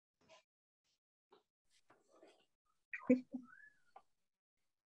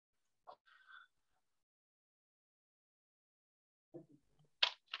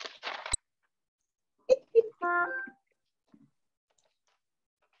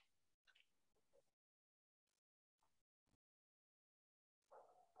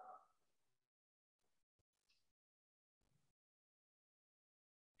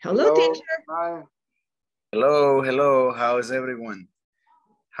Hello, teacher. Hi. Hello. How is everyone?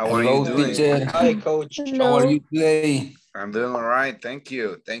 How are you doing? Teacher. Hi, coach. Hello. How are you today? I'm doing all right. Thank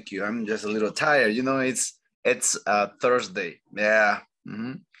you. I'm just a little tired. You know, it's Thursday. Yeah.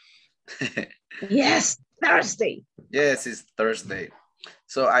 Yes, Thursday. Yes, it's Thursday.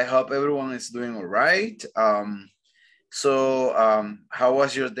 So I hope everyone is doing all right. How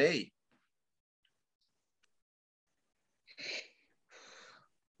was your day?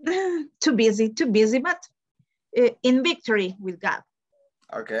 Too busy, but in victory with God.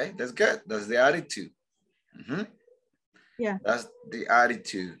 Okay, that's good. That's the attitude. Yeah. That's the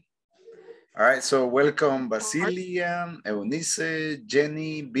attitude. All right, so welcome Basilia, Eunice,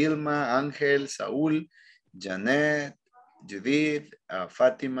 Jenny, Vilma, Angel, Saul, Janet, Judith,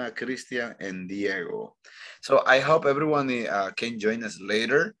 Fatima, Christian, and Diego. So I hope everyone can join us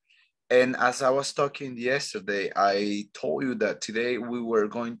later. And as I was talking yesterday, I told you that today we were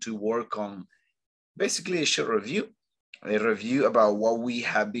going to work on basically a short review, a review about what we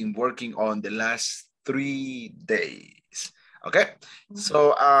have been working on the last 3 days. Okay,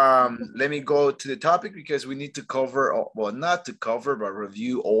 so let me go to the topic because we need to cover, well, not to cover, but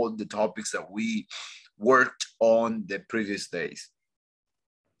review all the topics that we worked on the previous days.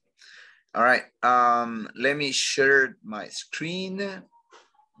 All right, let me share my screen.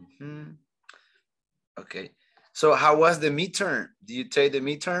 Okay, so how was the midterm? Did you take the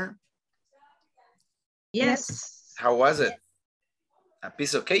midterm? Yes. How was it? A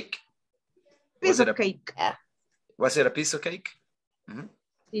piece of cake? Piece of cake. Was it a piece of cake?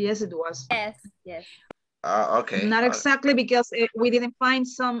 Yes, it was. Yes. Okay. Not exactly because we didn't find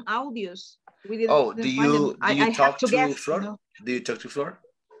some audios. We didn't. Oh, do you talk to guess, Flor? you know? Do you talk to Flor?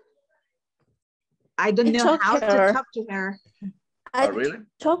 I don't know how to talk to her. I really?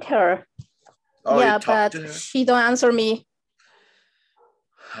 talk her. Oh, yeah, but she don't answer me.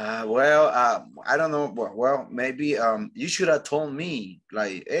 I don't know. Well, maybe you should have told me,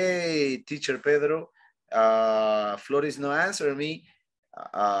 like, hey, teacher Pedro, Flor is not answering me.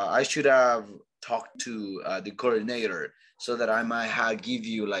 I should have talked to the coordinator so that I might have give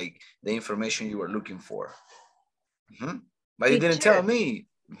you like the information you were looking for. But you didn't tell me.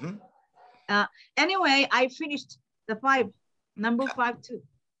 Anyway, I finished the number 5 too.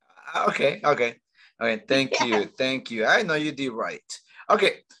 Okay. Thank you. I know you did right.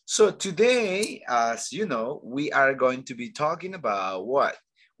 Okay, so today, as you know, we are going to be talking about what?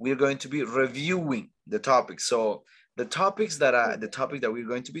 We're going to be reviewing the topics. So the topic that we're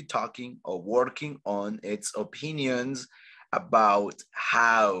going to be talking or working on, it's opinions about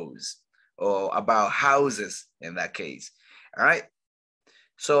house or about houses in that case. All right.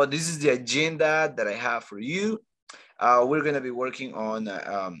 So this is the agenda that I have for you. We're going to be working on,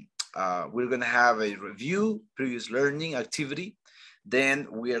 we're going to have a review, previous learning activity. Then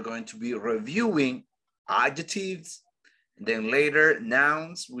we are going to be reviewing adjectives. And then later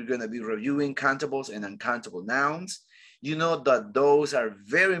nouns, we're going to be reviewing countables and uncountable nouns. You know that those are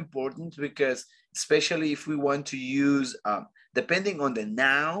very important because especially if we want to use, depending on the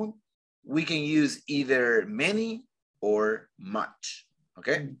noun, we can use either many or much,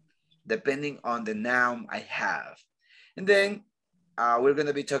 okay? Depending on the noun I have. And then we're going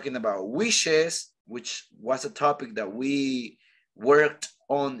to be talking about wishes, which was a topic that we worked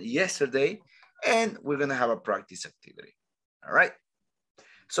on yesterday, and we're going to have a practice activity. All right.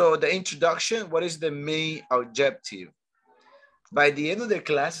 So the introduction, what is the main objective? By the end of the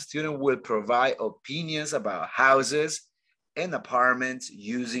class, students will provide opinions about houses and apartments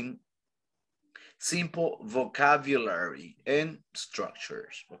using simple vocabulary and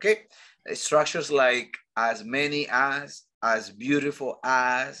structures, okay? Structures like as many as beautiful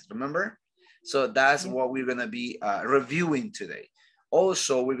as, remember? So that's what we're gonna be reviewing today.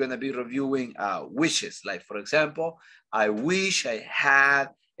 Also, we're gonna be reviewing wishes. Like for example, I wish I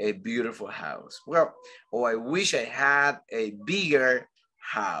had a beautiful house. Well, or I wish I had a bigger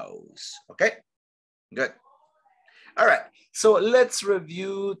house, okay? Good. All right, so let's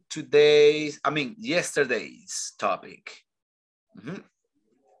review yesterday's topic.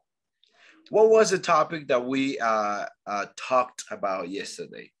 What was the topic that we talked about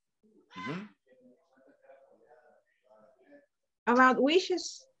yesterday? About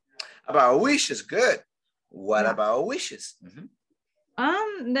wishes. About wishes, good. What about wishes?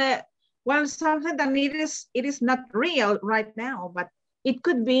 Well, something that it is not real right now, but it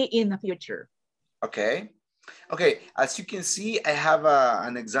could be in the future. Okay. Okay, as you can see, I have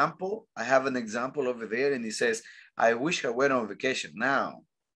an example. I have an example over there, and it says, I wish I were on vacation now.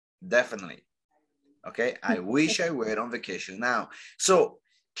 Definitely. Okay, I wish I were on vacation now. So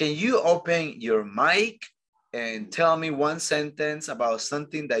can you open your mic and tell me one sentence about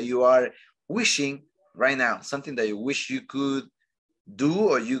something that you are wishing right now, something that you wish you could do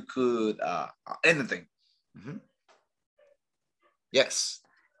or you could, anything. Mm-hmm. Yes,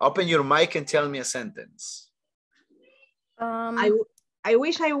 open your mic and tell me a sentence. I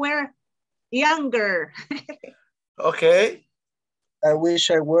wish I were younger. Okay. I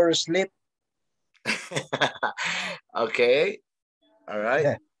wish I were asleep. Okay. All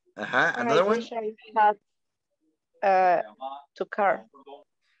right. Another one? I wish I had two cars.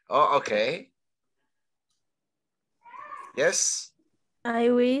 Oh, okay. Yes. I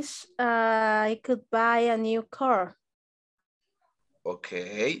wish I could buy a new car.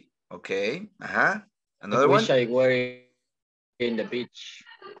 Okay. Okay. Another one? I wish I were in the beach.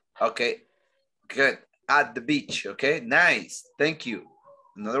 Okay. Good. At the beach. Okay. Nice. Thank you.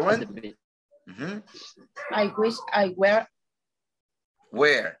 Another one? I wish I were.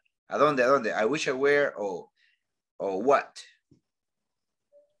 Where? ¿Adónde? ¿Adónde? I wish I were or what?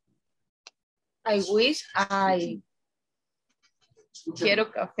 I wish I quiero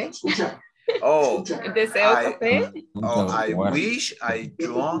café. Oh, Deseo café. Oh, I wish I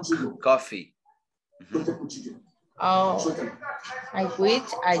drank coffee. Oh, I wish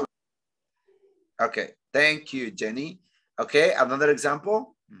I. Okay, thank you, Jenny. Okay, another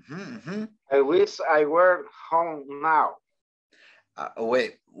example. I wish I were home now.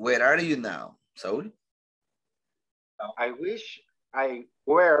 Wait, where are you now, Saul? I wish I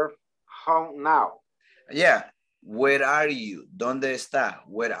were home now. Yeah, where are you? ¿Dónde está?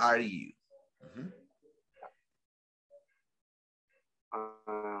 Where are you?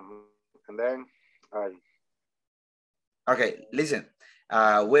 And then Okay, listen.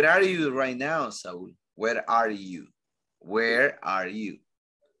 Where are you right now, Saul? Where are you? Where are you?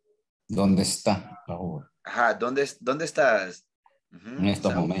 ¿Dónde está ahora? Ajá, ¿dónde estás? En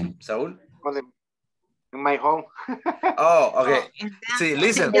estos momentos. Saul? in my home. Oh, okay. Oh, See,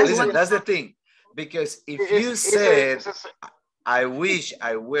 listen, that's the thing. Because if you said, I wish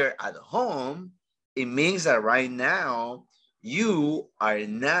I were at home, it means that right now you are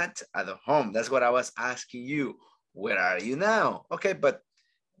not at home. That's what I was asking you. Where are you now? Okay, but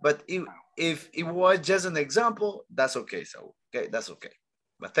if it was just an example, that's okay. So, okay, that's okay.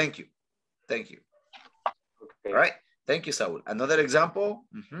 But thank you. Thank you. Okay. All right. Thank you, Saul. Another example.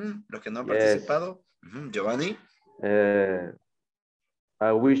 Los que no han participado. Giovanni.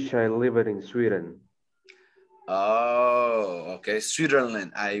 I wish I lived in Sweden. Oh, okay.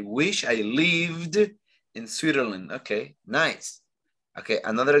 Switzerland. I wish I lived in Switzerland. Okay, nice. Okay,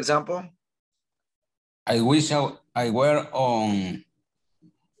 another example. I wish I were on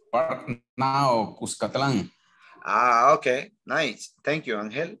Park now, Cuscatlán. Ah, okay, nice. Thank you,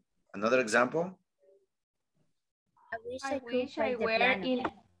 Angel. Another example. I wish I were in.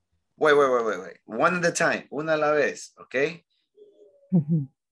 Wait. One at a time. Una a la vez, okay?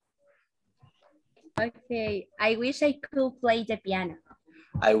 Okay, I wish I could play the piano.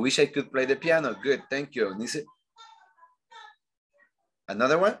 I wish I could play the piano. Good, thank you, Nice.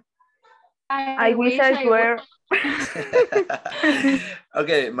 Another one? I wish I were.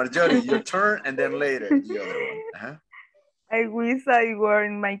 Okay, Marjorie, your turn, and then later the other one. I wish I were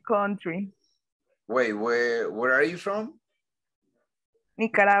in my country. Wait, where are you from?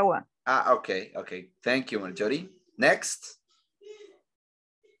 Nicaragua. Ah, okay. Thank you, Marjorie. Next.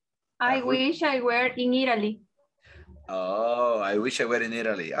 I wish I were in Italy. Oh, I wish I were in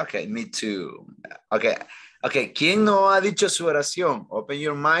Italy. Okay, me too. Okay. ¿Quién no ha dicho su oración? Open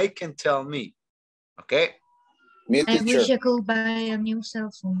your mic and tell me. Okay. Me, I wish I could buy a new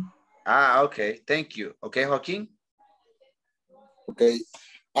cell phone. Ah, okay. Thank you. Okay, Joaquin. Okay.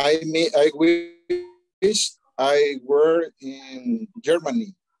 I wish I were in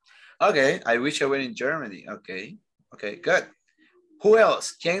Germany. Okay, I wish I were in Germany. Okay, good. Who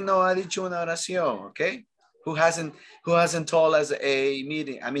else? ¿Quién no ha dicho una oración? Okay. Who hasn't told us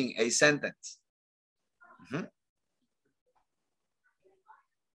a sentence?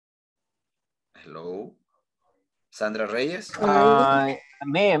 Hello. Sandra Reyes?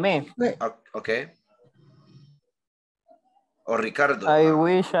 Me. Okay. Or Ricardo? I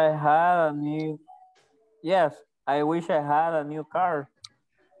wish I had a new, I wish I had a new car.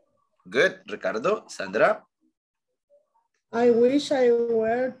 Good. Ricardo? Sandra? I wish I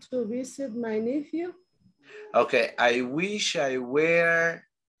were to visit my nephew. Okay, I wish I were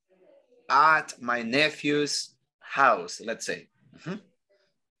at my nephew's house, let's say.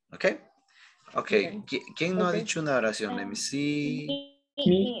 Okay. Okay. ¿Quién no ha dicho una oración? Let me see.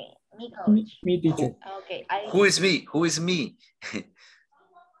 Me, teacher. Okay. Who is me? Who is me?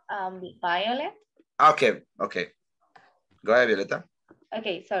 Violet. Okay. Okay. Go ahead, Violeta.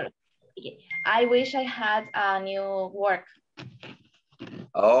 Okay, sorry. I wish I had a new work.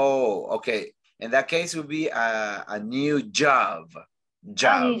 Oh, okay. In that case, it would be a new job.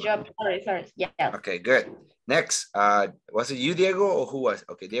 A new job. Sorry. Yeah. Okay, good. Next, was it you, Diego, or who was?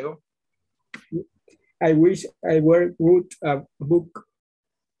 Okay, Diego. I wish I wrote a book.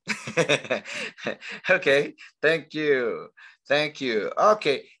 Okay, thank you. Thank you.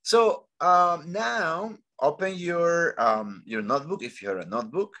 Okay, so now open your notebook if you're a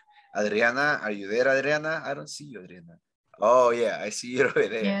notebook. Adriana, are you there, Adriana? I don't see you, Adriana. Oh yeah, I see you over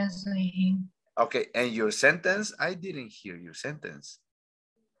there. Yes, I am. Okay, and your sentence? I didn't hear your sentence.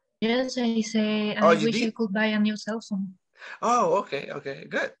 Yes, I say Oh, I you wish did? I could buy a new cell phone. Oh, okay, okay,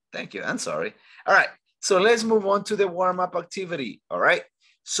 good. Thank you. I'm sorry. All right, so let's move on to the warm-up activity. All right.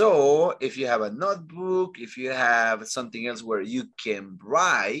 So if you have a notebook, if you have something else where you can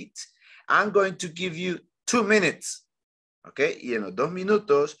write, I'm going to give you 2 minutes. Okay, y en los 2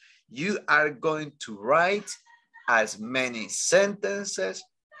 minutos, you are going to write as many sentences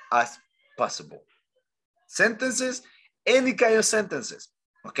as possible. Sentences, any kind of sentences.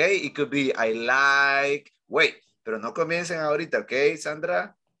 Okay, it could be I like, wait, pero no comiencen ahorita, okay,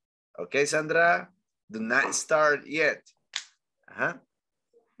 Sandra? Okay, Sandra, do not start yet.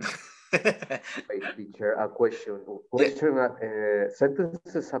 Wait, teacher, a question.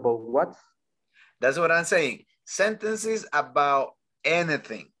 Sentences about what? That's what I'm saying. Sentences about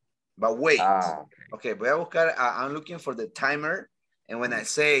anything. But wait. Okay, voy a buscar, I'm looking for the timer. And when I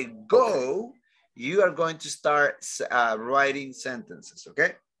say go, you are going to start writing sentences,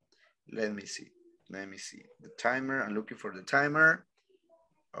 okay? Let me see. Let me see. The timer, I'm looking for the timer.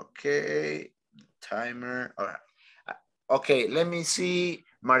 Okay, timer. All right. Okay, let me see.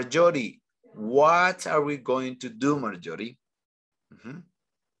 Marjorie, what are we going to do, Marjorie?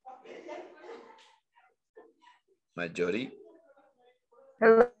 Marjorie.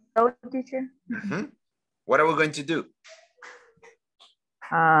 Hello, teacher. What are we going to do?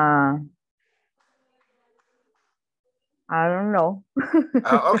 I don't know.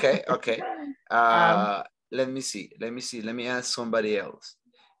 Okay, okay. Let me see. Let me see. Let me ask somebody else.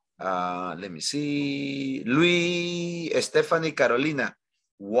 Let me see. Luis, Stephanie, Carolina,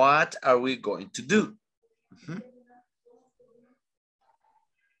 what are we going to do?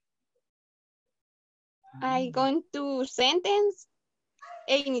 I'm going to sentence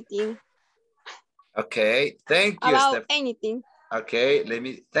anything. Okay, thank you, About anything. Okay,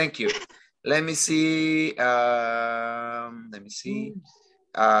 thank you. Let me see.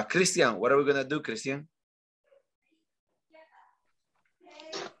 Christian, what are we gonna do, Christian?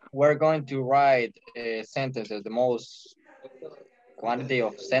 We're going to write sentences, the most quantity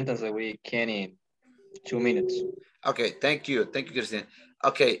of sentences we can in 2 minutes. Okay, thank you. Thank you, Christian.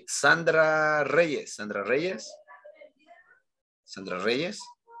 Okay, Sandra Reyes. Sandra Reyes. Sandra Reyes.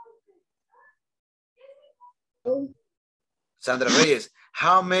 Sandra Reyes,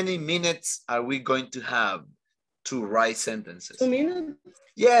 how many minutes are we going to have to write sentences? 2 minutes.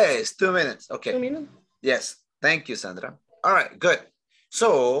 Yes, 2 minutes. Okay. 2 minutes. Yes, thank you, Sandra. All right, good.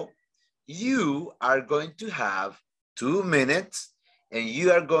 So you are going to have 2 minutes and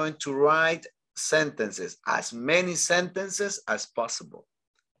you are going to write sentences, as many sentences as possible.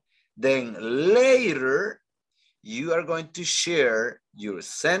 Then later, you are going to share your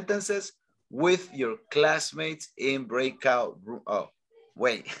sentences with your classmates in breakout room. Oh,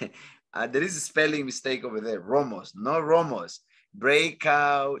 wait, there is a spelling mistake over there. Romos, not Romos.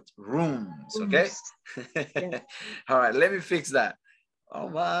 Breakout rooms, okay? Yeah. All right, let me fix that. Oh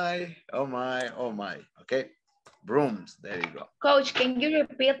my, oh my, oh my, okay? Rooms, there you go. Coach, can you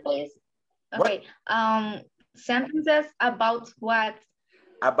repeat, please? Okay, what? Sentences about what?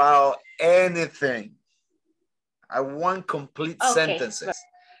 About anything. I want complete sentences.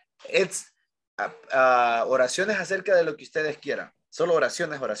 It's oraciones acerca de lo que ustedes quieran. Solo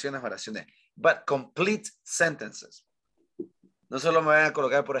oraciones, oraciones, oraciones. But complete sentences. No solo me van a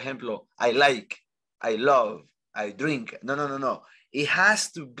colocar, por ejemplo, I like, I love, I drink. No, no, no, no. It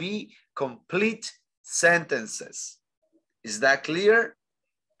has to be complete sentences. Is that clear?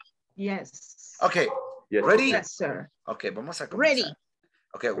 Yes. Okay. Yes. Ready? Yes, sir. Okay, vamos a comenzar. Ready.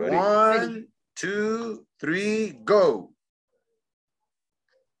 Okay, Ready. 1, 2, 3, go.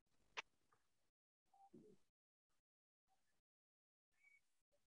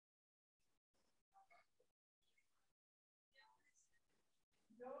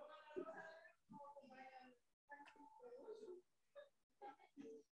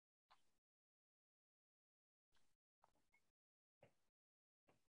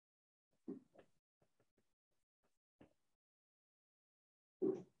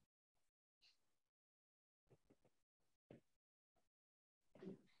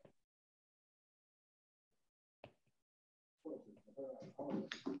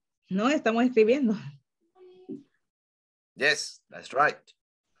 No, estamos escribiendo. Yes, that's right.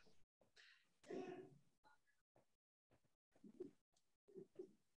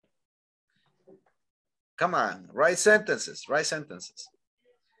 Come on, write sentences, write sentences.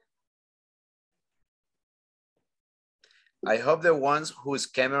 I hope the ones whose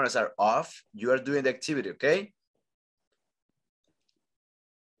cameras are off, you are doing the activity, okay?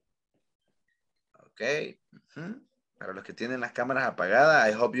 Okay. Para los que tienen las cámaras apagadas,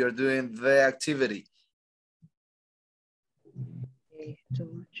 I hope you're doing the activity.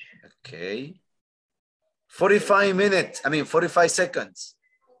 Okay. 45 seconds.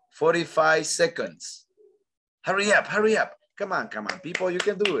 45 seconds. Hurry up, hurry up. Come on, people, you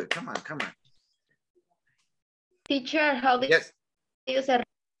can do it. Come on. Teacher, how do you say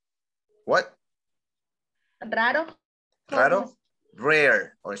What? raro? Raro?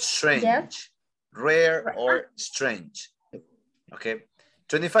 Rare or strange. Yes. Rare or strange. Okay.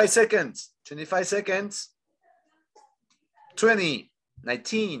 25 seconds. 25 seconds. 20,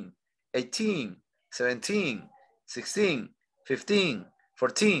 19, 18, 17, 16, 15,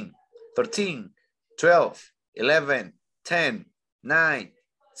 14, 13, 12, 11, 10, 9,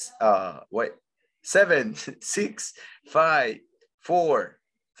 7, 6, 5, 4,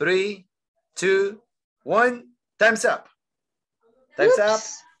 3, 2, 1. Time's up. Time's up.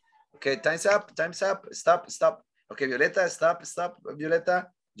 Okay, time's up. Time's up. Stop. Okay, Violeta, stop. Violeta.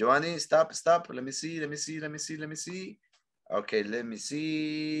 Giovanni, stop. Let me see. Okay, let me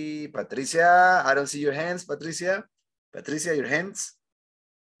see. Patricia, I don't see your hands, Patricia. Patricia, your hands.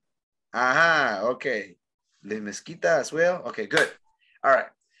 Aha, okay. Les Mezquita as well. Okay, good. All right.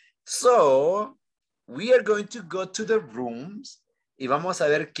 So, we are going to go to the rooms y vamos a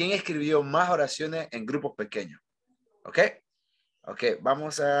ver quién escribió más oraciones en grupos pequeños. Okay? Okay,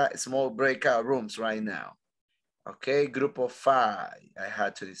 vamos a small breakout rooms right now. Okay, group of 5. I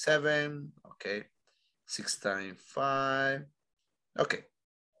had 27. Okay. 6 times 5. Okay.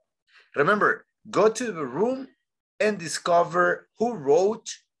 Remember, go to the room and discover who wrote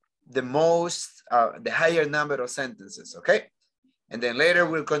the most, the higher number of sentences, okay? And then later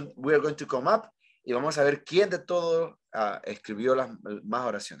we're going to come up y vamos a ver quién de todos escribió las más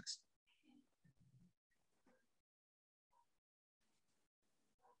oraciones.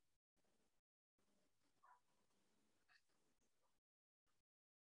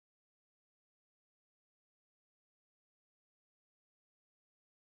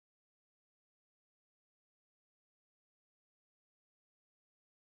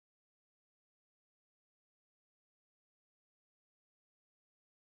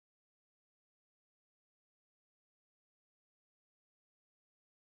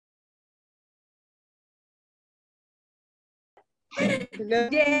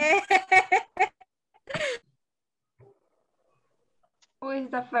 Yeah. Who is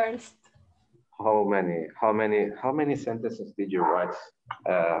the first? How many sentences did you write?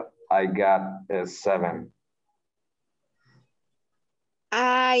 I got 7.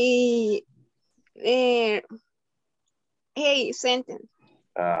 Hey, sentence.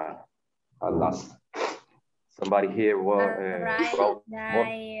 I lost. Somebody here wrote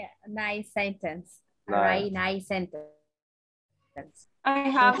nine sentence. Nine. Nine sentence. I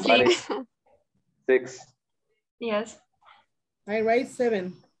have Somebody- 6. 6. Yes. I write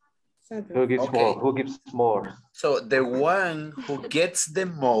 7. Who gives Okay. more? Who gives more? So the one who gets the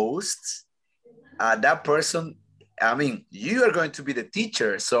most, that person, I mean, you are going to be the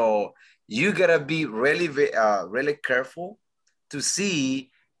teacher. So you gotta be really, really careful to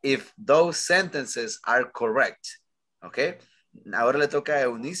see if those sentences are correct. Okay. Ahora le toca a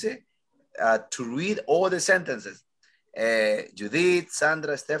Eunice to read all the sentences. Judith,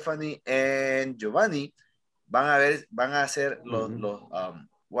 Sandra, Stephanie, and Giovanni van a ser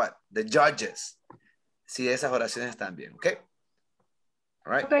the judges. Si esas oraciones están bien, okay?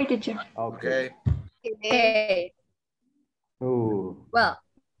 All right. Okay, teacher. Okay. Okay. Ooh. Well,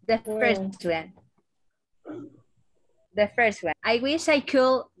 the first one. The first one. I wish I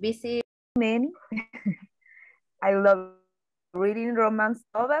could visit many. I love reading romance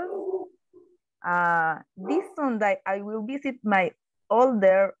novels. This Sunday, I will visit my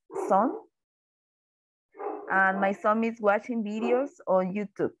older son. And my son is watching videos on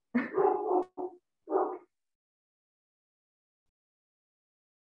YouTube.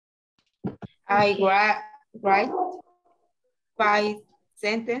 I write 5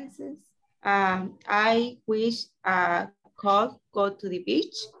 sentences. I wish I could go to the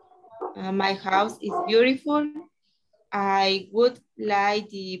beach. My house is beautiful. I would like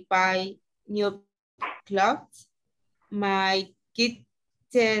to buy new clothes. My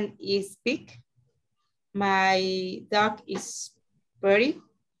kitten is big. My dog is Bertie?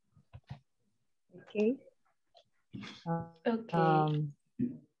 Okay. Okay.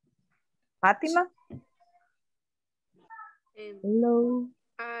 Fatima? Hello.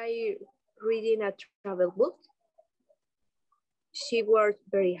 I reading a travel book. She worked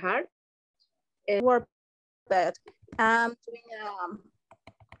very hard. And Work bad. Doing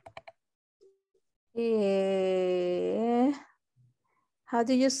how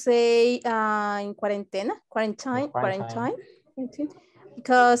do you say in quarantena? Quarantine.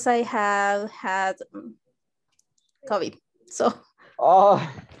 Because I have had COVID. So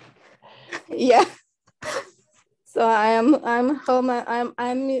yeah. So I'm home.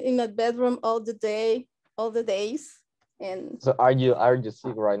 I'm in my bedroom all the days. And So are you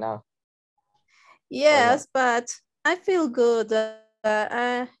sick right now? yes, but I feel good.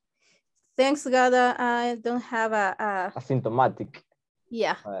 Thanks God, I don't have a Asymptomatic.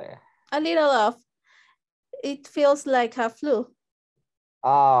 yeah, a little of. It feels like a flu.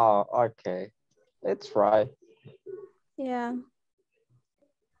 Oh, okay. That's right. Yeah.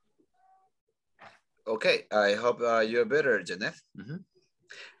 Okay, I hope you're better, Janet.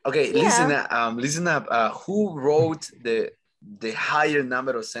 Okay, Yeah. listen up. Who wrote the higher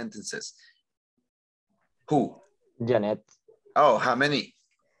number of sentences? Who? Janet. Oh, how many?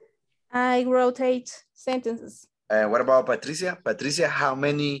 I wrote 8 sentences. What about Patricia? Patricia, how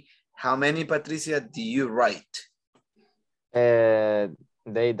many, Patricia, do you write?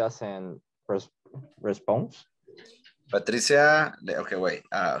 They doesn't respond. Patricia, okay, wait.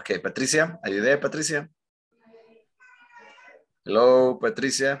 Okay, Patricia, are you there, Patricia? Hello,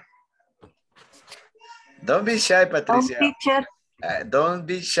 Patricia. Don't be shy, Patricia. Teacher. Don't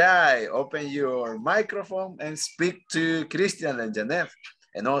be shy. Open your microphone and speak to Christian and Janet,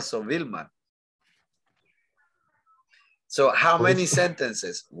 and also Vilma. So how many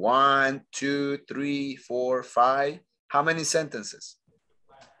sentences? 1, 2, 3, 4, 5. How many sentences?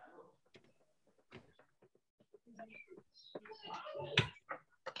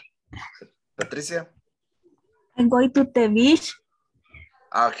 Patricia? I'm going to the beach.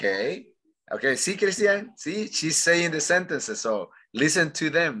 Okay. Okay, see, Christian? See, she's saying the sentences, so listen to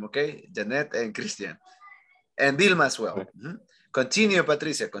them, okay? Janet and Christian. And Vilma as well. Continue,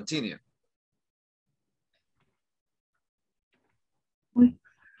 Patricia, continue.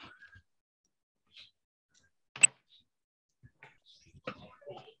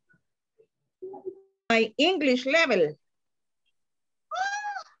 My English level.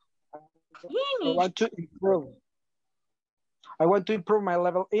 I want to improve my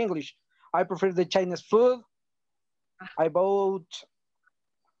level English. I prefer the Chinese food. I bought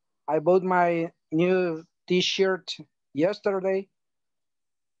my new t-shirt yesterday,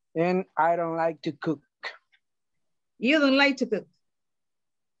 and I don't like to cook. You don't like to cook?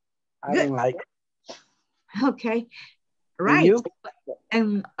 I don't like. Okay, right. You?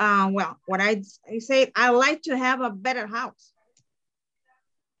 And well, what I said, I like to have a better house.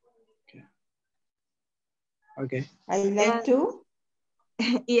 Okay. I like to.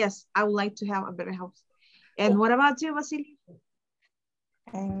 Yes, I would like to have a better house. And what about you, Vasily?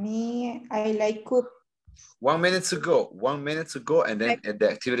 And me, I like cook. 1 minute to go. 1 minute to go, and then the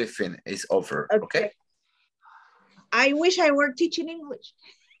activity is over. Okay. I wish I were teaching English.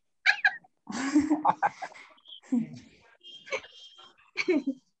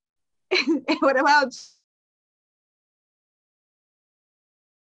 What about?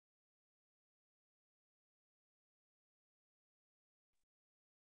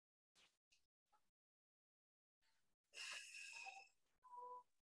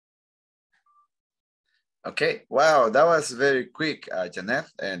 Okay. Wow, that was very quick, Janet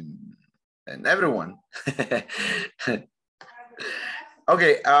and everyone.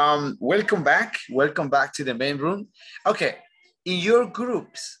 Okay. Welcome back. Welcome back to the main room. Okay. In your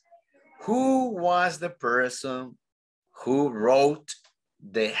groups, who was the person who wrote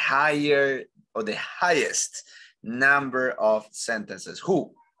the higher or the highest number of sentences?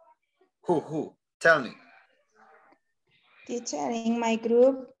 Who? Tell me. Teacher, in my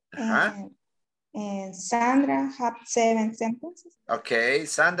group, and Sandra had 7 sentences. Okay,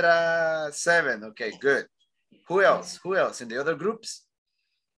 Sandra, 7. Okay, good. Who else? Who else in the other groups?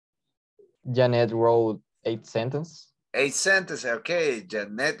 Janet wrote 8 sentences. 8 sentences. Okay,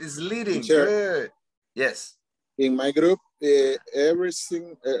 Janet is leading. Teacher, good. Yes. In my group,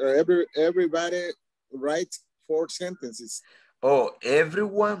 everybody writes 4 sentences. Oh,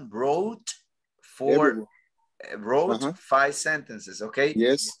 everyone wrote 5 sentences. Okay.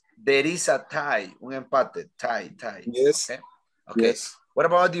 Yes. There is a tie, un empate, tie. Yes. Okay. Okay. Yes. What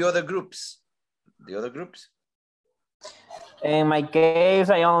about the other groups? The other groups? In my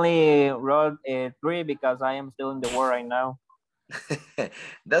case, I only wrote 3 because I am still in the war right now.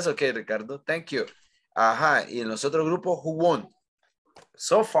 That's okay, Ricardo. Thank you. Ajá, y en los otros grupos, who won?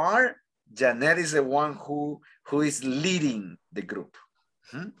 So far, Janet is the one who is leading the group.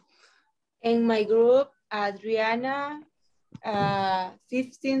 In my group, Adriana,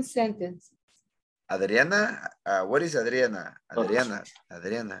 15 sentences. Adriana, what is Adriana? Adriana.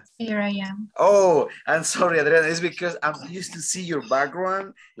 Here I am. Oh, I'm sorry, Adriana. It's because I'm used to see your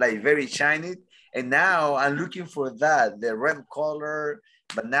background, like very shiny. And now I'm looking for that, the red color.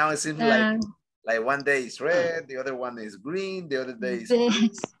 But now it seems like one day is red, the other one is green, the other day is blue.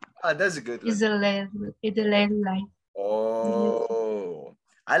 Oh, that's a good one. It's a LED light. Oh,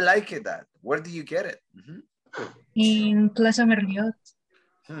 I like it that. Where do you get it? In Plaza Merliot.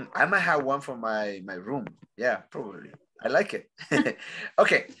 I might have one for my room. Yeah, probably. I like it.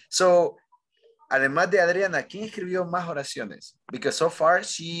 Okay, so además de Adriana, ¿quién escribió más oraciones? Because so far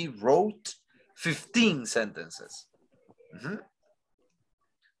she wrote 15 sentences.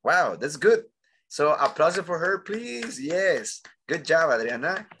 Wow, that's good. So applause for her, please. Yes, good job,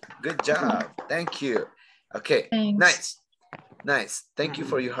 Adriana. Good job. Thank you. Okay, Thanks. Nice. Thank you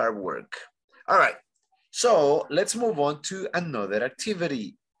for your hard work. All right, so let's move on to another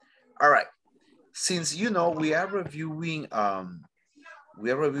activity. All right, since you know we are reviewing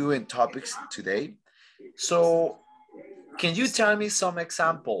topics today, so can you tell me some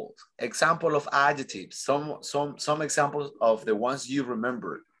example of adjectives, some examples of the ones you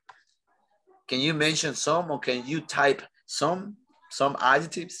remember? Can you mention some, or can you type some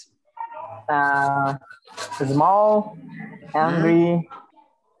adjectives? Small, angry,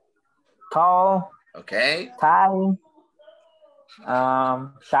 tall, okay, shy,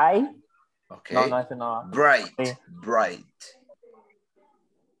 shy. Okay. No. Bright. Okay. Bright.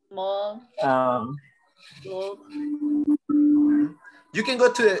 Small. You can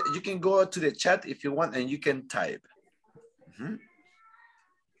go to the chat if you want, and you can type.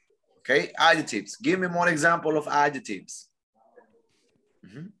 Okay, adjectives. Give me more example of adjectives.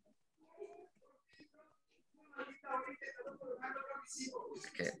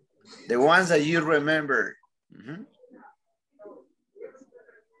 Okay, the ones that you remember.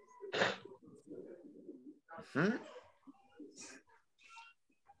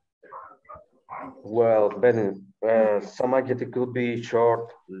 Well, Benny, some adjective could be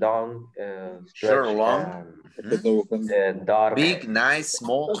short, long, stretch, short, long, dark, big, nice,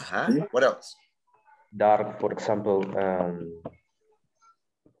 small. What else? Dark, for example,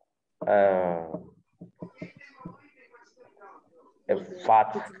 a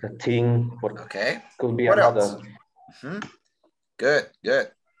fat, thin. Okay. Could be what another. Else? Good.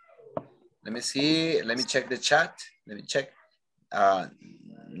 Let me see. Let me check the chat. Let me check.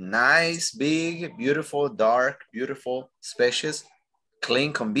 Nice, big, beautiful, dark, beautiful, spacious,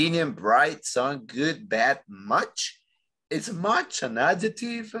 clean, convenient, bright, sun, good, bad, much. Is much an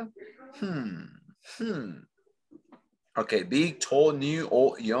adjective? Okay, big, tall, new,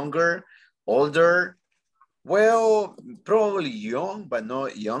 old, younger, older. Well, probably young, but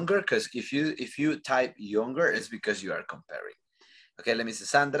not younger, because if you type younger, it's because you are comparing. Okay, let me see.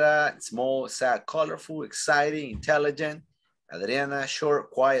 Sandra, small, sad, colorful, exciting, intelligent. Adriana, short,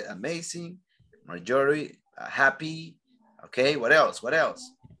 quiet, amazing. Marjorie, happy. Okay, what else?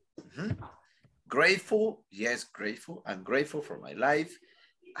 Grateful, yes, grateful. I'm grateful for my life.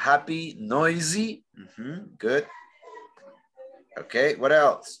 Happy, noisy, good. Okay, what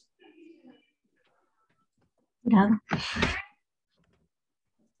else?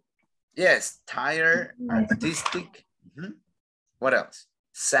 Yes, tired, artistic. What else?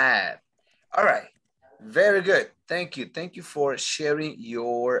 Sad. All right, very good. Thank you for sharing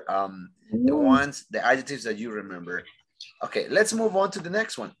your the adjectives that you remember. Okay, let's move on to the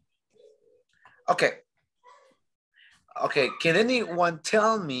next one. Okay, can anyone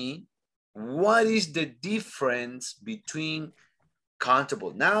tell me what is the difference between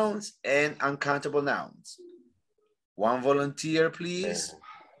countable nouns and uncountable nouns? One volunteer, please.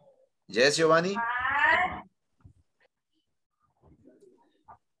 Yes, Giovanni?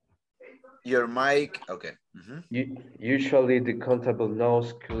 Your mic, okay. Usually the countable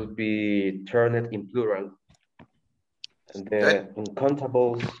nouns could be turned in plural, and the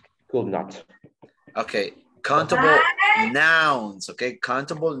uncountables could not. Okay, countable nouns, okay,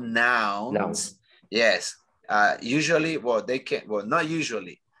 countable nouns. Yes, usually, well, they can, well, not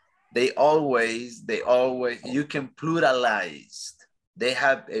usually. They always, you can pluralize. They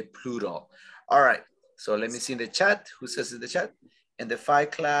have a plural. All right, so let me see in the chat. Who says in the chat? In the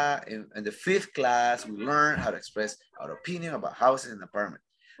fifth class, we learn how to express our opinion about houses and apartments.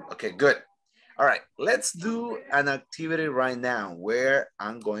 Okay, good. All right, let's do an activity right now where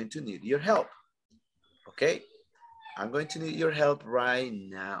I'm going to need your help. Okay, I'm going to need your help right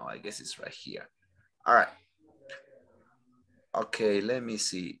now. I guess it's right here. All right. Okay, let me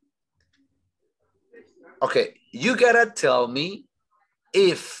see. Okay, you gotta tell me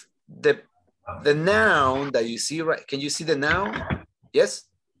if the noun that you see, right? Can you see the noun? Yes?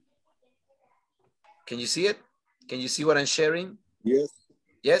 Can you see it? Can you see what I'm sharing? Yes.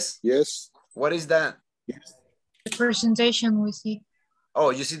 Yes? Yes. What is that? Yes. The presentation we see. Oh,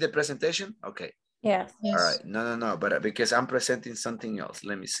 you see the presentation? Okay. Yes. Yes. All right. No, but because I'm presenting something else.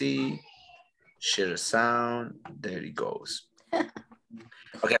 Let me see. Share sound. There it goes.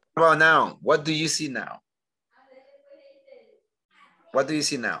 Okay. How about now? What do you see now? What do you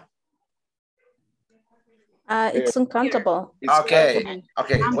see now? It's uncountable. Okay.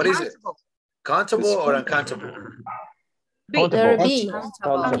 Okay. What is it? Countable or uncountable? Letter B.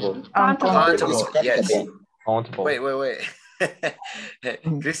 Countable. Countable. Yes. Countable. Wait.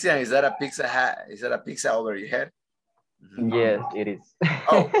 Christian, is that a pizza hat? Is that a pizza over your head? Yes, it is.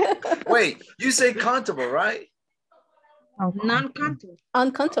 Oh, wait. You say countable, right? Non-countable.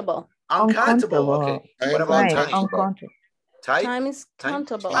 Uncountable. Uncountable. Okay. What about time? Time is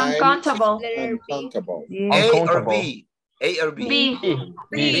countable. Uncountable. Uncountable. A or B? A or B? B.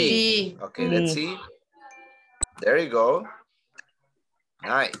 B. Okay, let's see. There you go.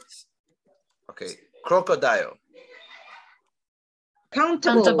 Nice. Okay. Crocodile.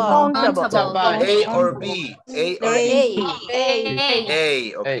 Countable. A or B? A or B?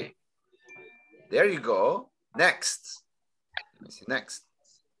 A. Okay. There you go. Next. Let me see. Next.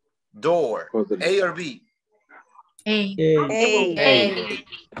 Door. A or B? A.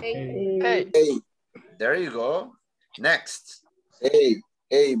 There you go. Next. A,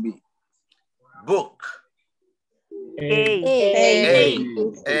 B. Book. A.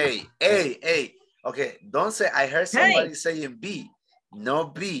 Okay, don't say, I heard somebody saying B. No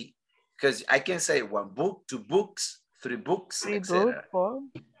B. Because I can say 1 book, 2 books, 3 books, etc.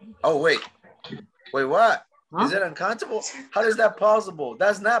 Oh, wait. Wait, what? Huh? Is it uncountable? How is that possible?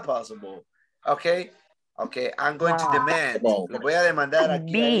 That's not possible. Okay. Okay, I'm going to demand. Le voy a demandar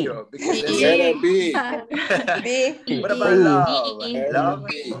aquí a ellos. Letter B. What about love? Love?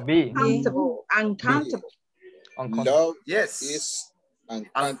 B. Uncountable. Uncountable. Love yes. is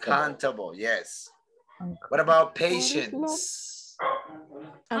uncountable. Yes. What about patience?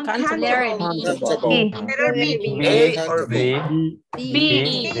 Uncountable. Letter B. A or B?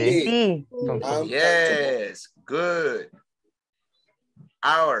 B. Yes, good.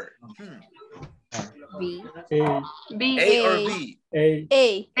 Hour. B. A or B? A.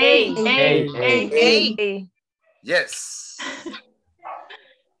 Yes.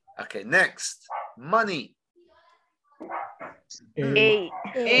 Okay, next. Money. A. Or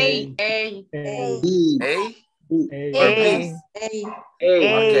B?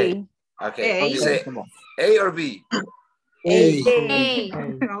 Okay. Okay. You say A or B?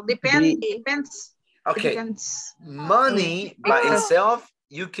 Well, depends. Okay. Depends. Money by itself,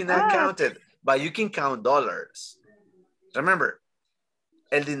 you cannot count it, but you can count dollars. Remember,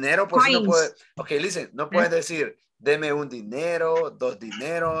 el dinero por si no puede. Okay, listen, no puedes decir, deme un dinero, 2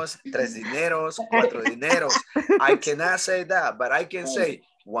 dineros, 3 dineros, 4 dineros. I cannot say that, but I can say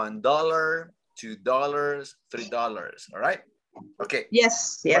 $1, $2, $3. All right? Okay.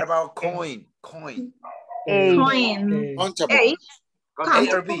 Yes. What about coin? Coin. Coin. A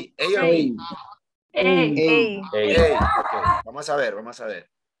or B? A or B? A. Okay. Vamos a ver.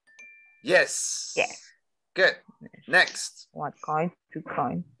 Yes. Good. Next. What coin? 2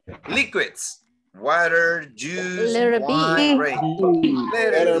 coin. Liquids. Water, juice, Letter B. wine, grape.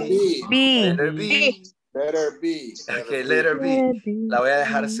 Letter B. Letter B. Okay, letter B. La voy a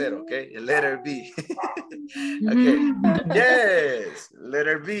dejar 0, okay? Letter B. Okay. Yes,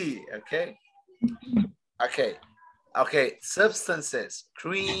 letter B, okay? Okay, substances.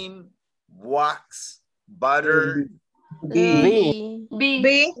 Cream, wax, butter. B.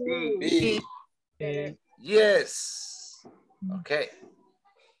 Yes. Okay.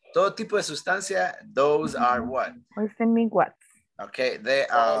 Todo tipo de sustancia, those are what? What's the mean what? Okay, they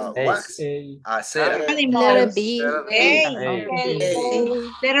are wax, cera. Letter B. Letter A.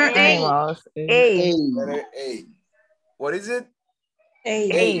 Letter A. What is it?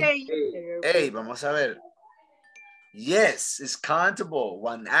 A. A, vamos a ver. Yes, it's countable.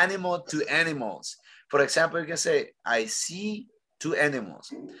 1 animal, 2 animals. For example, you can say, I see 2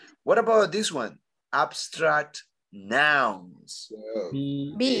 animals. What about this one? Abstract nouns.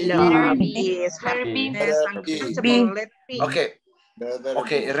 B. Letter B is happiness. Uncountable. Letter B.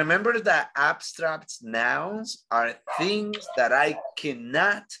 Okay, remember that abstract nouns are things that I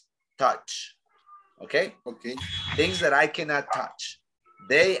cannot touch. Okay? Things that I cannot touch.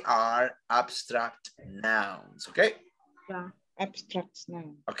 They are abstract nouns, okay? Yeah, abstract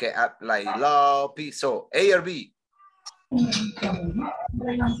noun. Okay, like law, peace. So A or B?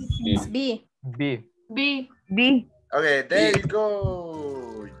 It's B. B. B. B. Okay, there you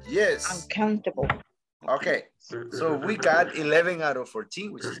go. Yes. Uncountable. Okay, so we got 11 out of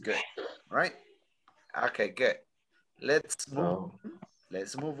 14, which is good, right? Okay, good. Let's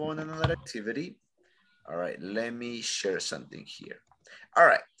move on another activity. All right, let me share something here. All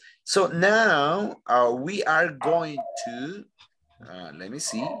right, so now we are going to, let me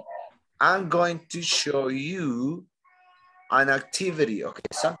see. I'm going to show you an activity, okay?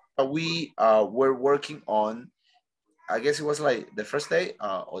 Something that we were working on. I guess it was like the first day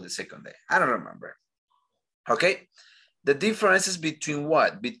or the second day. I don't remember. Okay, the differences between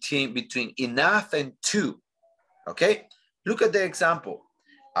what? Between enough and to. Okay, look at the example.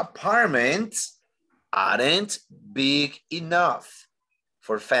 Apartments aren't big enough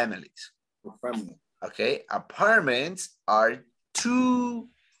for families. Okay, apartments are too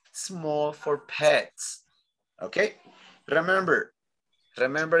small for pets. Okay, remember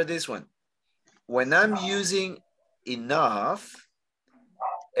this one. When I'm using enough,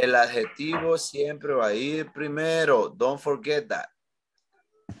 el adjetivo siempre va a ir primero. Don't forget that.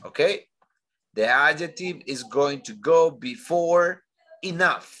 Okay? The adjective is going to go before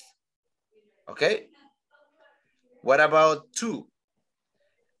enough. Okay? What about to?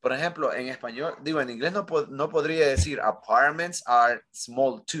 Por ejemplo, en español, digo, en inglés no podría decir apartments are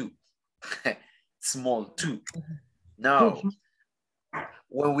small too. Small too. No.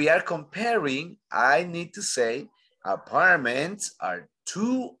 When we are comparing, I need to say apartments are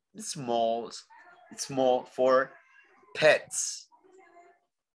too small for pets.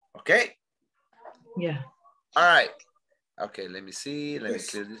 Okay? Yeah. All right. Okay, let me see. Let me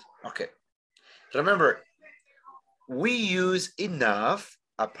clear this. Okay. Remember, we use enough.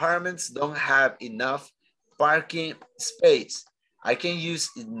 Apartments don't have enough parking space. I can use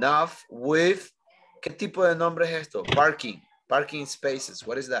enough with, ¿qué tipo de nombre es esto? Parking spaces.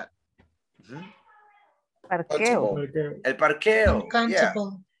 What is that? Parqueo. El parqueo.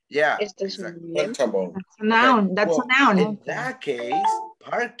 Uncountable. Yeah. Esto es Exactly. un That's a noun. That's a noun. In that case,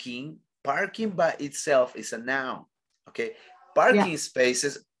 parking by itself is a noun. Okay. Parking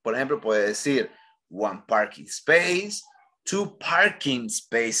spaces, por ejemplo, puede decir one parking space, two parking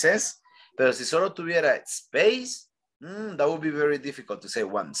spaces, pero si solo tuviera space, that would be very difficult to say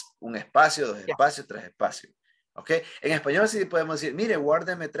once. Un espacio, dos espacios, tres espacios. ¿Ok? En español sí podemos decir, mire,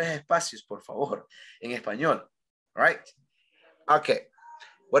 guárdeme 3 espacios, por favor. En español. Right? Okay.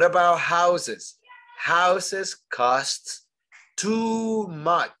 What about houses? Houses cost too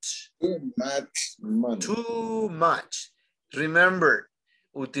much. Too much money. Too much. Remember,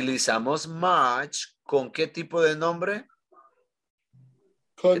 utilizamos much ¿con qué tipo de nombre?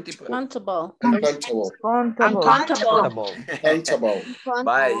 Uncountable.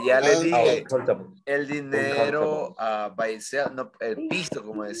 Vaya, ya le dije, el dinero by itself, no, el pisto,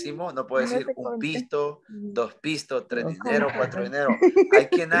 como decimos, no puedo decir un pisto, 2 pistos, 3 dinero, 4 dinero. I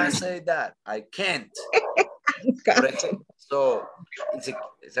cannot say that. I can't. Por ejemplo, so, ¿se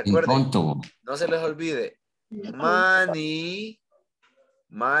acuerdan? No se les olvide.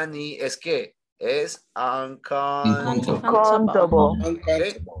 Money es que es uncountable.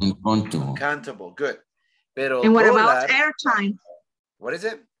 Okay? Uncountable, good. Pero and what dólar, about airtime? What is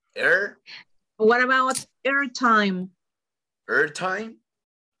it? Air? What about airtime? Airtime?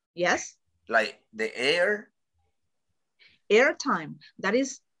 Yes. Like the air? Airtime. That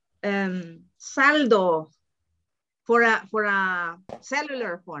is saldo for a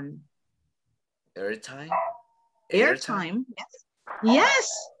cellular phone. Airtime? Airtime. Yes. Yes.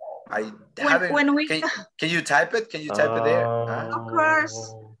 I haven't. When we can you type it? Can you type it there? Of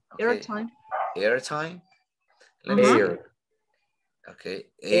course. Okay. Airtime. Airtime. Air. Okay.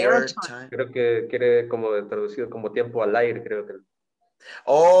 Airtime. Creo que quiere como traducido como tiempo al aire, creo que.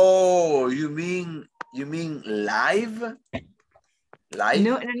 Oh, you mean live? Live?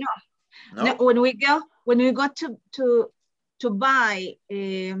 No. When we go to buy,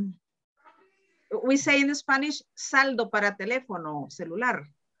 we say in Spanish, saldo para teléfono celular.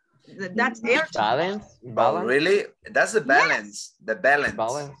 That's airtime. Balance? Oh, really? That's the balance. Yes. The balance.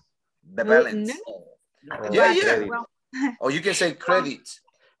 The balance. No. Yeah. Well, or you can say credit.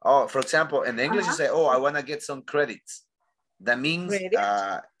 Oh, for example, in English, you say, oh, I want to get some credits. That means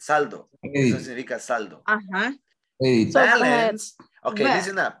saldo. Eso significa saldo. Balance. Okay,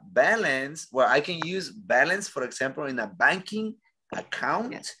 listen up. Balance. Well, I can use balance, for example, in a banking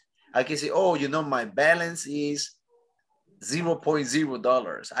account. Yes. I can say, oh, you know, my balance is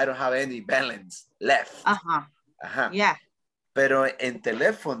 $0.0. I don't have any balance left. Yeah. Pero en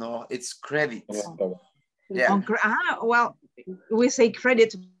teléfono, it's credit. Yeah. Well, we say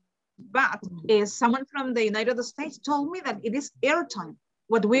credit, but someone from the United States told me that it is airtime.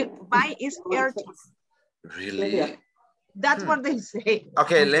 What we buy is airtime. Really? That's what they say.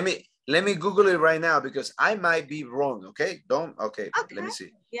 Okay, let me Google it right now because I might be wrong, okay? Okay, let me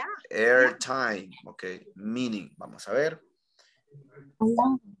see. Yeah. Airtime, okay, meaning, vamos a ver.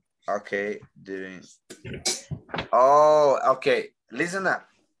 Okay, okay, listen up.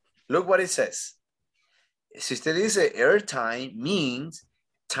 Look what it says. Si usted dice airtime means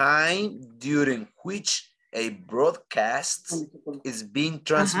time during which a broadcast is being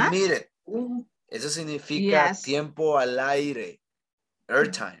transmitted. Eso significa tiempo al aire.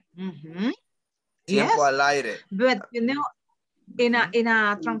 Airtime. Tiempo al aire. But you know, in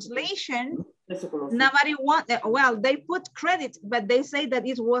a translation, nobody well, they put credit, but they say that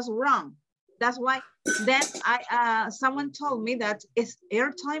it was wrong. That's why then someone told me that it's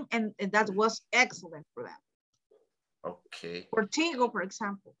airtime, and that was excellent for them. Okay. For Tigo, for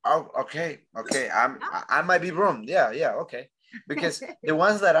example. Oh, okay. I might be wrong. Yeah, okay. Because the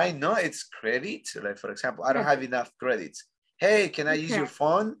ones that I know, it's credit. Like, for example, I don't have enough credits. Hey, can I use your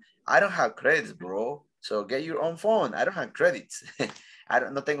phone? I don't have credits, bro. So get your own phone. I don't have credits.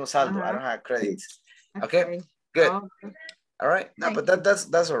 No tengo saldo. I don't have credits. Okay, good. All right. No, but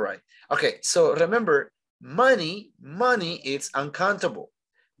that's all right. Okay, so remember, money is uncountable.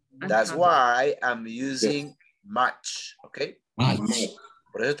 That's why I'm using much. Okay.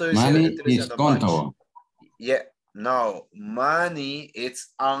 Por eso estoy money is much. countable. Yeah. No, money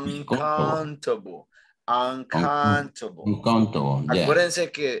it's uncountable. Uncountable. Uncountable. Yeah.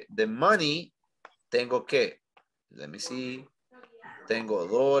 Acuérdense que de money tengo que, let me see, tengo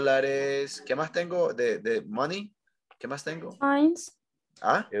dólares. ¿Qué más tengo de money? ¿Qué más tengo? Coins.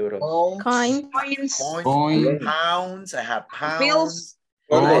 Euros. Coins. Pounds. I have pounds. Bills.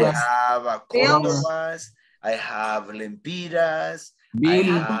 I have córdobas. I have lempiras. I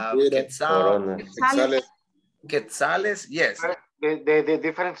have quetzales. Quetzales, yes. The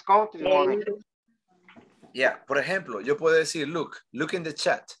different countries. Yeah, por ejemplo, yo puedo decir, look in the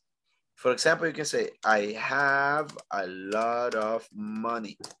chat. For example, you can say, I have a lot of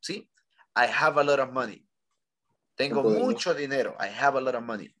money. See? I have a lot of money. Tengo mucho dinero. I have a lot of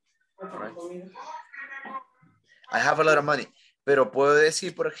money. All right? I have a lot of money. Pero puedo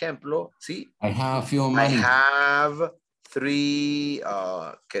decir, por ejemplo, ¿sí? I have few money. I have 3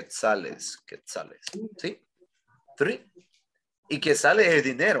 quetzales. ¿Sí? 3. Y quetzales es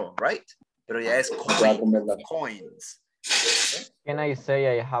dinero, right? Pero ya es coins. Okay? Can I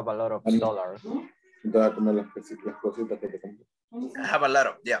say I have a lot of dollars? I have a lot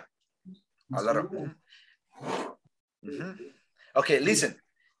of, yeah. A lot of. Okay, listen.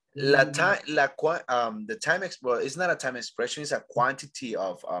 The time expression, it's not a time expression, it's a quantity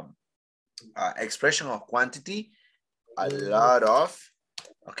of expression of quantity. A lot of,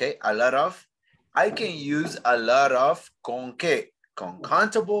 okay, a lot of. I can use a lot of con qué? Con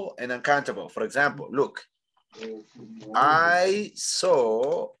countable and uncountable. For example, look, I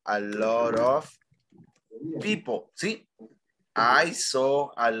saw a lot of people. See, I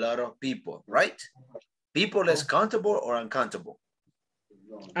saw a lot of people, right? People is countable or uncountable?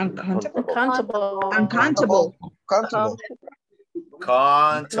 Uncountable. Countable.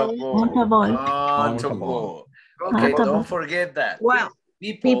 Okay, don't forget that. Well,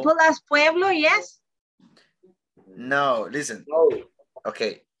 people as pueblo, yes. No, listen.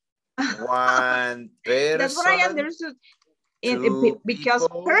 Okay. One person. That's what I understood. Because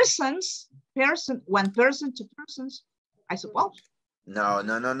persons, one person, 2 persons, I suppose.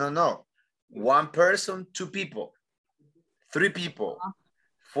 No. 1 person, 2 people, 3 people,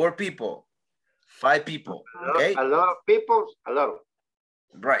 4 people, 5 people. Okay. A lot of people, a lot of.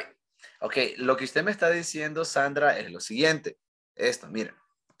 Right. Ok, lo que usted me está diciendo, Sandra, es lo siguiente. Esto, mira.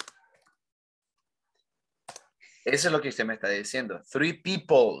 Eso es lo que usted me está diciendo. 3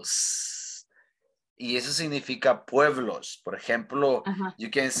 peoples. Y eso significa pueblos. Por ejemplo, you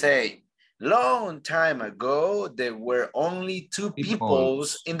can say, long time ago, there were only 2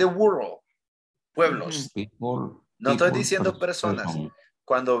 peoples in the world. Pueblos. No estoy diciendo personas.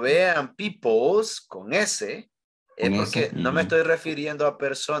 Cuando vean peoples con S, porque no me estoy refiriendo a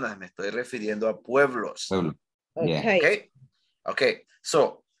personas, me estoy refiriendo a pueblos. Okay.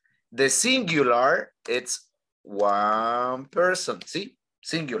 So, the singular, it's 1 person, see?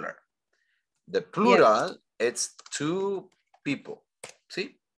 Singular. The plural, it's 2 people,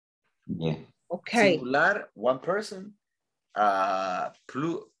 see? Yeah. Okay. Singular, 1 person.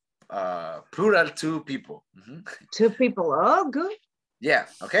 Plural, 2 people. 2 people, oh, good. Yeah,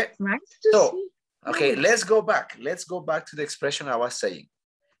 okay. Nice to see. Okay, let's go back. Let's go back to the expression I was saying.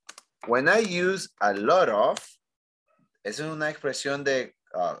 When I use a lot of, es una expresión de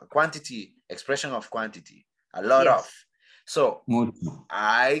quantity, expression of quantity. A lot of. So,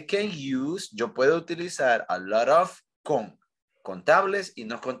 I can use, yo puedo utilizar a lot of con contables y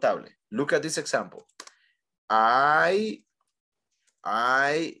no contables. Look at this example. I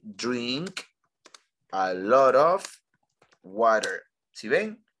drink a lot of water. ¿Sí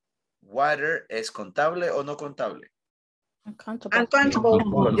ven? Water es contable o no contable? Uncountable.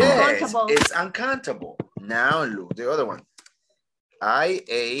 Uncountable. Yes, Uncountable. it's uncountable. Now look, the other one. I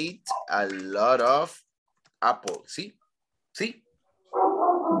ate a lot of apples. See? See?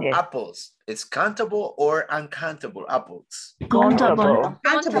 Yes. Apples. It's countable or uncountable apples? Countable.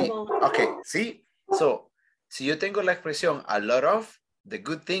 Uncountable. Okay, see? So, si yo tengo la expresión a lot of, the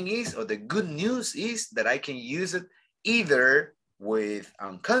good thing is, or the good news is that I can use it either with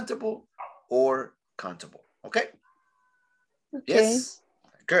uncountable or countable. Okay? Yes.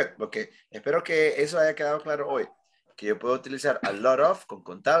 Good. Okay. Espero que eso haya quedado claro hoy. Que yo puedo utilizar a lot of con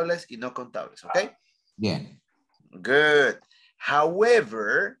contables y no contables. Okay? Bien. Good.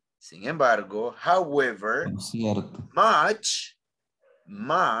 However, sin embargo, however, Cierto. much,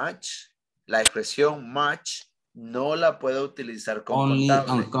 la expresión much no la puedo utilizar con Only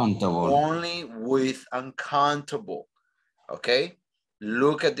contable. uncountable. Only with uncountable. Okay?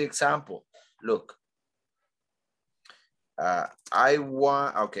 Look at the example. Look. I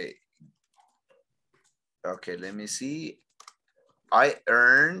want, okay. Okay, let me see. I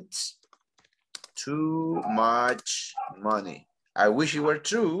earned too much money. I wish it were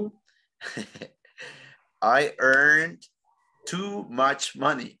true. I earned too much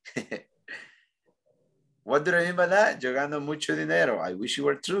money. What do I mean by that? Yo gano mucho dinero. I wish it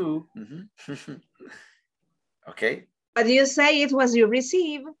were true. Okay. But you say it was you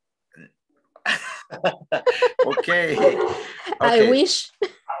receive. Okay. I wish.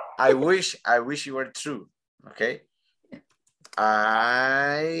 I wish it were true. Okay.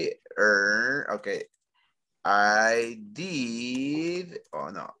 I earn. Okay. I did. Oh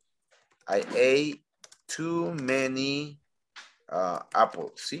no. I ate too many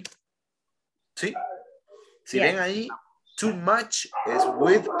apples. See? See? Si ven ahí, too much is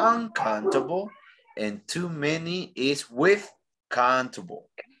with uncountable and too many is with countable.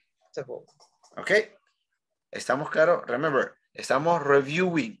 Okay? ¿Estamos claros? Remember, estamos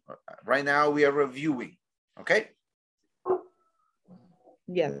reviewing. Right now we are reviewing. Okay?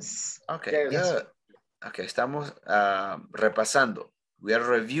 Yes. Okay, good. Okay, estamos repasando. We are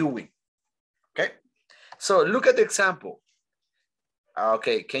reviewing. Okay? So look at the example.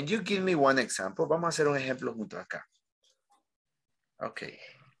 Okay, can you give me one example? Vamos a hacer un ejemplo juntos acá. Okay.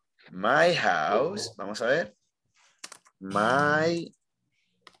 My house, vamos a ver. My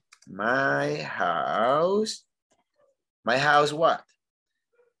house what?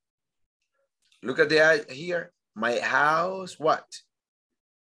 Look at the here. My house what?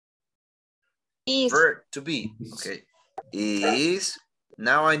 Is. Verb to be. Okay. Is.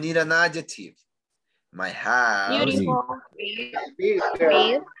 Now I need an adjective. My house. Beautiful. It's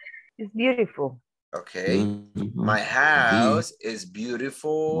beautiful. Okay. My house is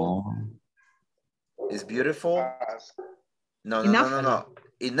beautiful. Is beautiful? No.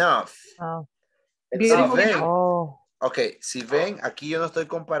 Enough. Oh. Si ven, Oh. ok, si ven, aquí yo no estoy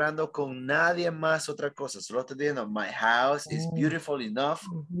comparando con nadie más otra cosa. Solo estoy diciendo, my house is beautiful enough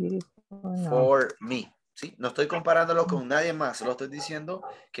for me. ¿Sí? No estoy comparándolo con nadie más. Solo estoy diciendo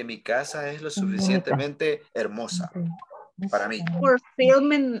que mi casa es lo suficientemente hermosa para mí. For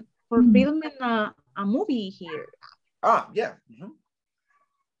filming a movie here. Ah, yeah.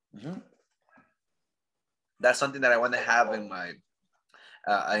 That's something that I want to have in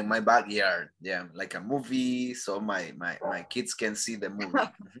my backyard. Yeah, like a movie, so my kids can see the movie.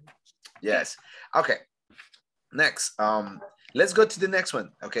 Yes. Okay. Next, let's go to the next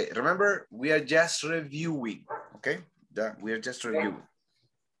one. Okay, remember we are just reviewing. Okay, we are just reviewing.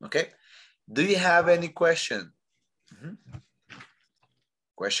 Okay, do you have any question?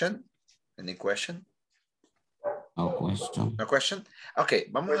 Question? Any question? No question. No question? Okay,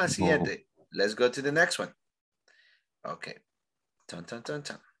 vamos al siguiente. Let's go to the next one. Okay.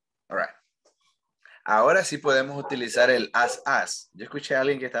 All right. Ahora sí podemos utilizar el as. Yo escuché a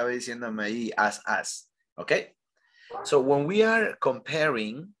alguien que estaba diciéndome ahí as. Okay. So when we are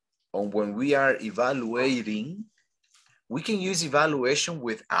comparing or when we are evaluating, we can use evaluation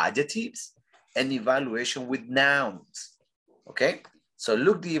with adjectives and evaluation with nouns. Okay. So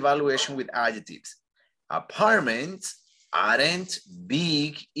look the evaluation with adjectives. Apartments aren't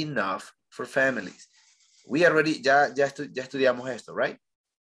big enough for families. We already, ya estudiamos esto, right?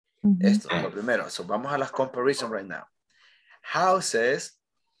 Esto, lo primero. So, vamos a las comparison right now. Houses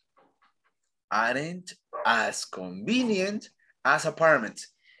aren't as convenient as apartments.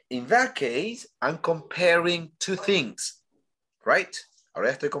 In that case, I'm comparing two things, right?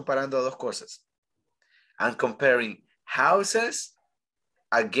 Ahora estoy comparando dos cosas. I'm comparing houses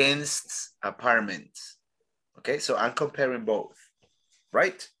against apartments. Okay, so I'm comparing both,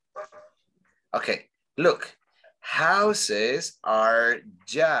 right? Okay, look, houses are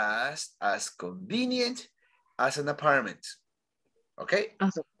just as convenient as an apartment. Okay?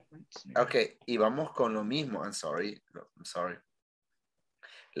 Okay, y vamos con lo mismo. I'm sorry.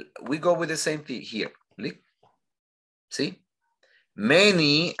 We go with the same thing here. See?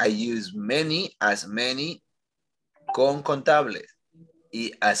 Many, I use many as many con contables.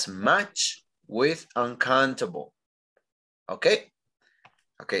 Y as much with uncountable. Okay?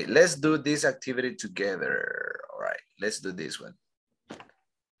 Okay, let's do this activity together. All right, let's do this one.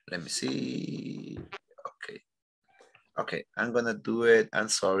 Let me see. Okay. Okay, I'm gonna do it. I'm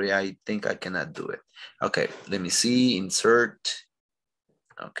sorry, I think I cannot do it. Okay, let me see, insert.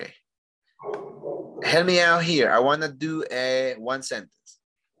 Okay. Help me out here. I wanna do a one sentence.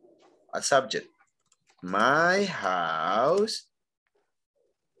 A subject. My house.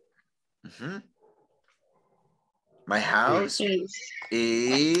 My house is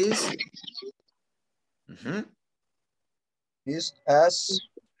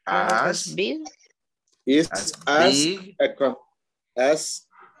as big. As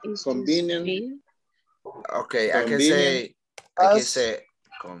convenient. Okay, I can say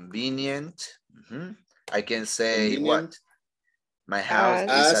convenient. I can say what? My house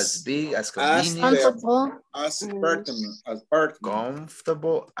is as big as convenient. As apartment.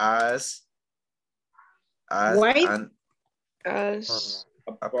 Comfortable as an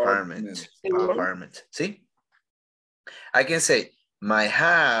apartment. Apartment. See? I can say my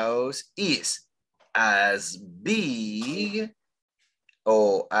house is as big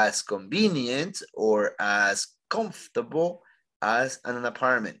or as convenient or as comfortable as an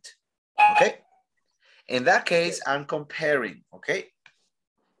apartment. Okay? In that case, I'm comparing. Okay?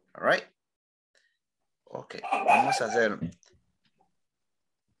 All right? Okay, vamos a hacer.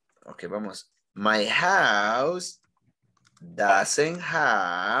 Okay, vamos. My house doesn't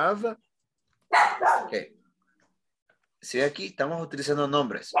have. Okay. Sí, aquí estamos utilizando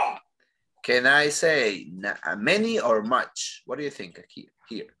nombres. Can I say many or much? What do you think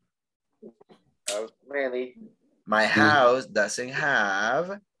here? Many. My house doesn't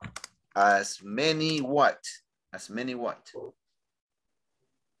have as many what? As many what?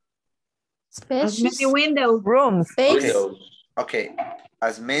 As many windows. Rooms. Okay. Okay.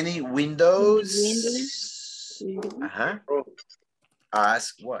 As many windows.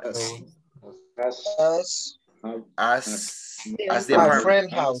 As what? As the apartment.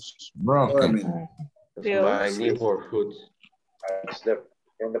 Friend house. Broken. My neighborhood.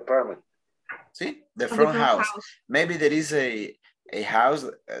 From the apartment. See, the front house. Maybe there is a house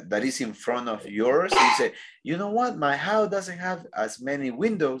that is in front of yours. You say, you know what? My house doesn't have as many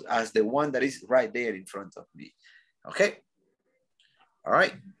windows as the one that is right there in front of me. Okay. All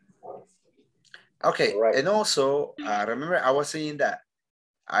right. Okay. Right. And also, remember I was saying that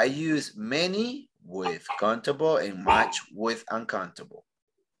I use many with countable and much with uncountable.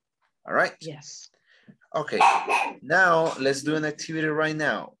 All right. Yes. Okay. Now let's do an activity right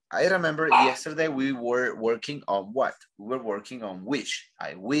now. I remember yesterday we were working on what? We were working on wish.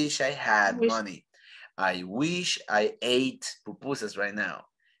 I wish I had money. I wish I ate pupusas right now.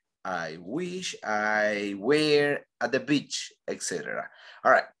 I wish I were at the beach, etc.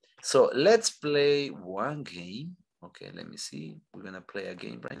 All right. So let's play one game. Okay, let me see. We're gonna play a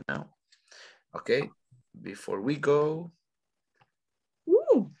game right now. Okay, before we go.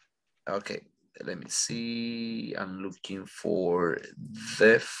 Okay, let me see. I'm looking for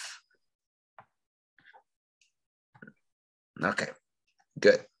the. Okay,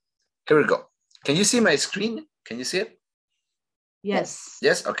 good. Here we go. Can you see my screen? Can you see it? Yes.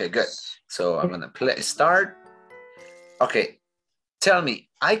 Yes, okay, good. So I'm gonna start. Okay, tell me,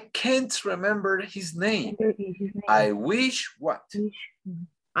 I can't remember his name. I wish what?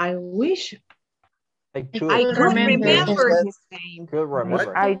 I wish I could remember his name. Could remember.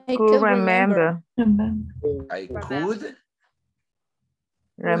 What? I could remember. I could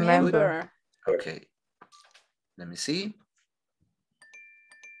Remember. Okay. Let me see.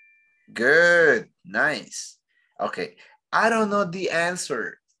 Good. Nice. Okay. I don't know the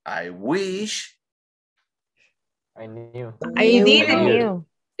answer. I wish. I knew. I didn't.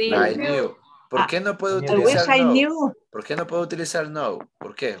 I knew. ¿Por qué no puedo I wish utilizar I no? knew. ¿Por qué no puedo utilizar no?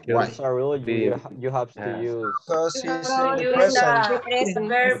 ¿Por qué? Why? You have to use Because You it's have to in use present. the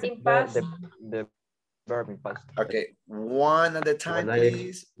verb in past. the verb in past. Okay, one at a time,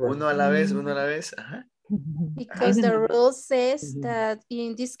 please. Uno a la vez, uno a la vez. Ajá. Because the rule says that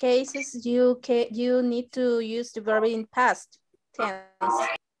in these cases you need to use the verb in past tense.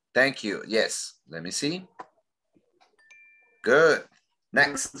 Thank you. Yes. Let me see. Good.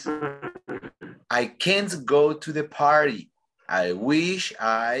 Next. I can't go to the party. I wish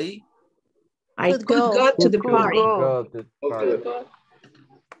I could go to the party. Go to the party.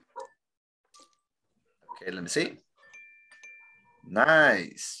 Okay, let me see.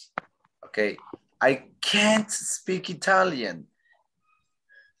 Nice. Okay. I can't speak Italian.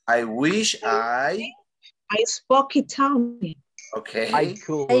 I wish I spoke Italian. Okay. I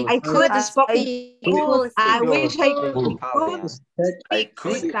could speak. I wish I could. I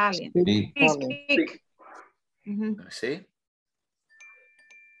could speak Italian. speak. Mhm. Let me see.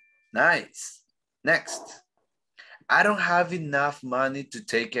 Nice. Next. I don't have enough money to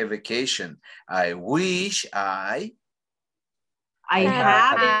take a vacation. I wish I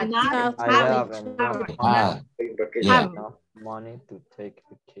have enough money to take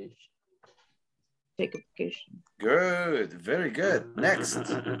vacation. Take a vacation. Good. Very good. Next.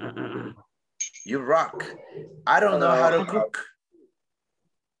 You rock. I don't know how to cook.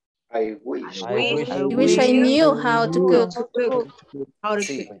 I wish. I wish I knew how to cook.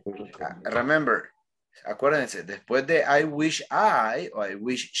 Sí. Remember, acuérdense, después de I wish I o I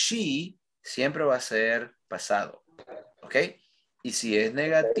wish she, siempre va a ser pasado. ¿Ok? Y si es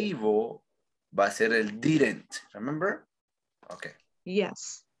negativo, va a ser el didn't. Remember? Ok.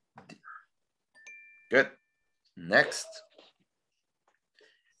 Yes. Good. Next.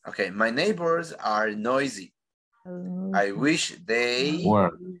 Okay, my neighbors are noisy. I wish they were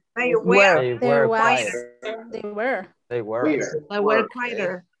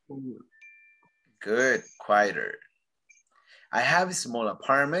quieter. Good, quieter. I have a small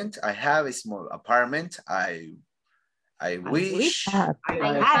apartment. I wish I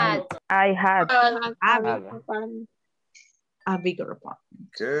had a bigger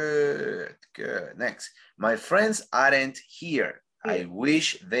apartment. Good, good. Next. My friends aren't here. I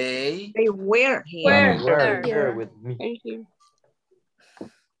wish they were here. Were here with me.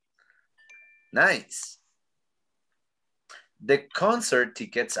 Nice. The concert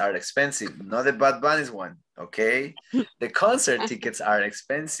tickets are expensive. Not the Bad Bunny's one, okay? The concert tickets are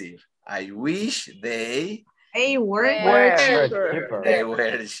expensive. I wish they were cheaper. They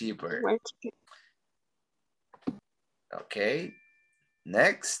were cheaper. Okay.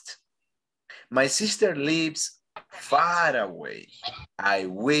 Next. My sister lives far away. I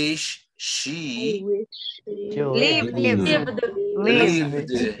wish she lived.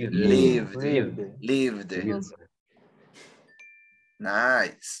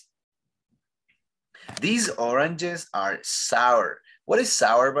 Nice. These oranges are sour. What is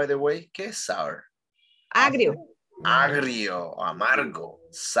sour, by the way? ¿Qué es sour? Agrio. Agrio, amargo,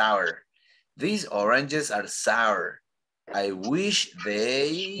 sour. These oranges are sour. I wish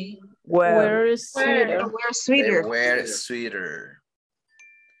they were sweeter. They were sweeter.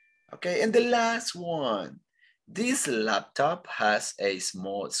 Okay, and the last one. This laptop has a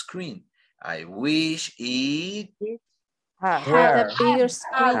small screen. I wish it had a bigger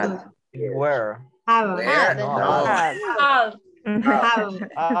screen. Where? Have a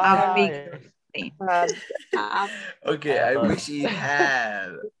bigger screen. Okay, I wish it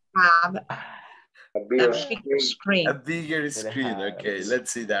had a bigger screen. A bigger screen. Okay,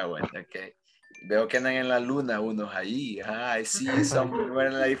 let's see that one. Okay. Veo que andan en la luna unos ahí. I see you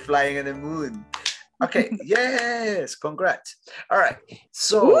somewhere like flying in the moon. Okay, yes, congrats. All right,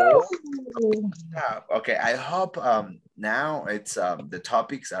 so okay, I hope now it's the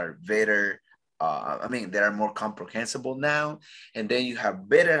topics are better. I mean, they are more comprehensible now, and then you have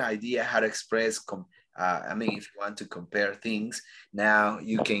better idea how to express. I mean, if you want to compare things, now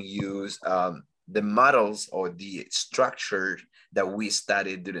you can use the models or the structure that we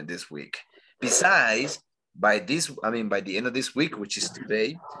studied during this week. Besides, by the end of this week, which is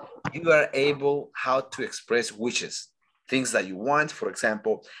today, you are able how to express wishes, things that you want. For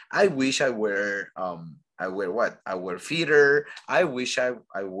example, I wish I were what? I were theater. I wish I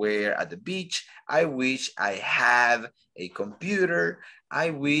were at the beach. I wish I have a computer.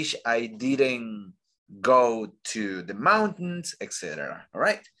 I wish I didn't go to the mountains, etc. All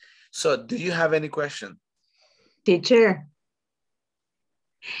right. So do you have any question? Teacher,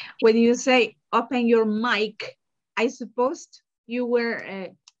 when you say open your mic, I suppose you were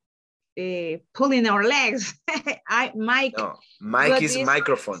pulling our legs. Mic. No, mic is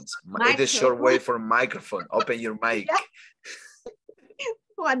microphones. It is short way for microphone. Open your mic. Yeah.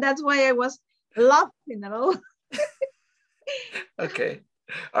 Well, that's why I was laughing at all. Okay.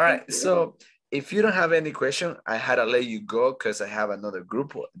 All right. So if you don't have any question, I had to let you go because I have another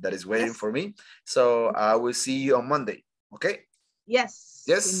group that is waiting for me. So I will see you on Monday. Okay. Yes.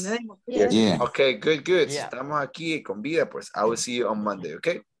 Yes. Yes. Yeah. Okay, good, good. Yeah. Estamos aquí con vida, pues. I will see you on Monday,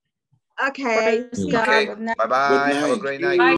 okay? Okay. Okay. Bye-bye. Have a great night.